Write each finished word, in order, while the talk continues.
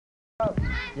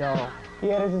Yo.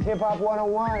 Yeah, this is HipHop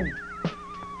 101.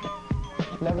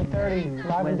 11:30,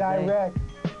 live and direct.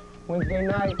 Wednesday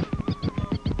night.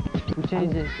 We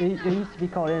changed it. It used to be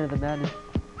called End of the Madness.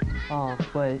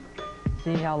 But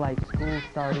seeing how like school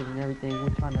started and everything, we're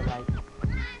trying to like,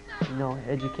 you know,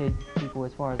 educate people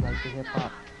as far as like the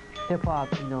hip-hop.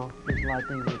 Hip-hop, you know, there's a lot of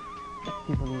things that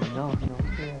people need to know, you know.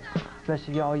 Yeah.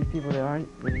 Especially all you people that aren't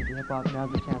really into hip-hop,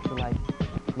 now's the chance to like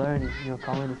learn and, you know,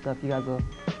 call in and stuff. You guys will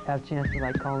have a chance to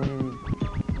like call in and,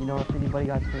 you know, if anybody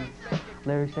got some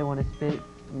lyrics they want to spit,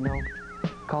 you know,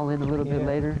 call in a little bit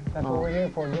later. That's what we're here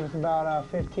for. Give us about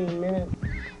 15 minutes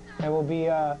and we'll be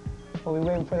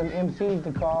waiting for them MCs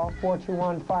to call.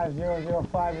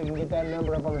 421-5005. You can get that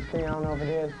number up on the screen. I don't know if it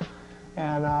is.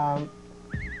 And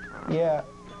yeah,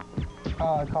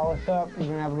 call us up. We're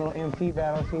gonna have a little MC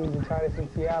battle. See who's the tightest in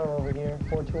Seattle over here.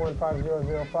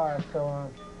 421-5005. So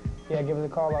yeah, give us a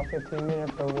call about 15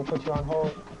 minutes, or we'll put you on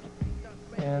hold.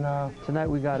 And tonight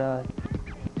we got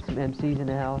some MCs in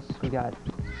the house. We got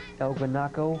El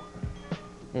Guanaco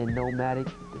and Nomadic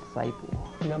Disciple.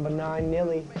 Number 9,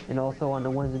 Nilly. And also on the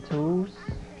ones and twos,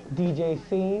 DJ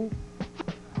Scene.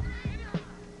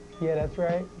 Yeah, that's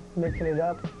right. Mixing it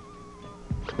up.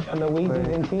 On the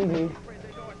Weezies and Teezies.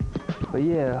 But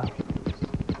yeah.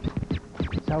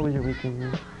 So how was your weekend,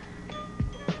 man?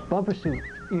 Bumper shoot.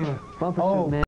 Yeah. Bumper shoot, man.